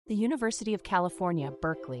The University of California,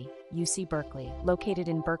 Berkeley, UC Berkeley, located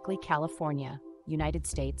in Berkeley, California, United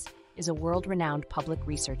States, is a world-renowned public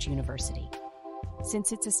research university.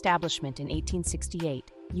 Since its establishment in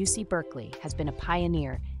 1868, UC Berkeley has been a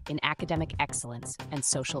pioneer in academic excellence and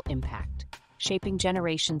social impact, shaping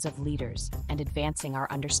generations of leaders and advancing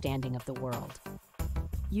our understanding of the world.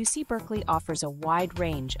 UC Berkeley offers a wide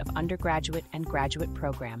range of undergraduate and graduate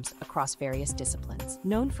programs across various disciplines.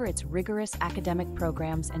 Known for its rigorous academic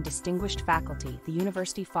programs and distinguished faculty, the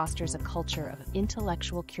university fosters a culture of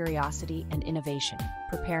intellectual curiosity and innovation,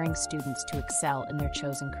 preparing students to excel in their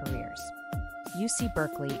chosen careers. UC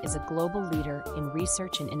Berkeley is a global leader in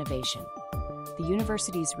research and innovation. The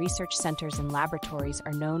university's research centers and laboratories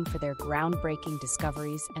are known for their groundbreaking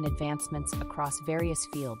discoveries and advancements across various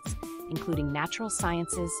fields, including natural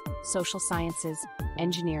sciences, social sciences,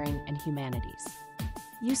 engineering, and humanities.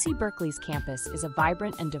 UC Berkeley's campus is a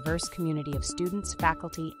vibrant and diverse community of students,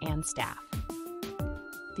 faculty, and staff.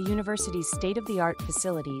 The university's state-of-the-art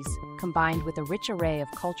facilities, combined with a rich array of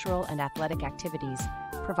cultural and athletic activities,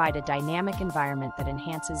 provide a dynamic environment that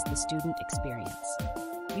enhances the student experience.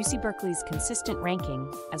 UC Berkeley's consistent ranking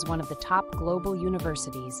as one of the top global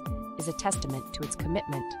universities is a testament to its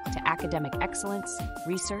commitment to academic excellence,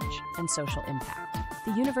 research, and social impact.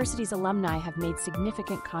 The university's alumni have made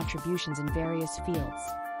significant contributions in various fields,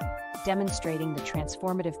 demonstrating the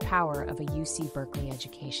transformative power of a UC Berkeley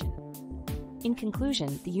education. In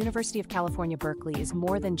conclusion, the University of California, Berkeley is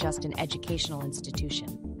more than just an educational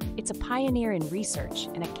institution. It's a pioneer in research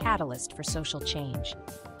and a catalyst for social change.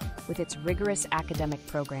 With its rigorous academic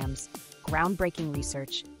programs, groundbreaking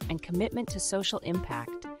research, and commitment to social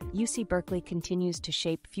impact, UC Berkeley continues to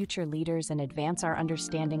shape future leaders and advance our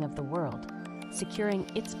understanding of the world, securing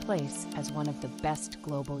its place as one of the best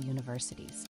global universities.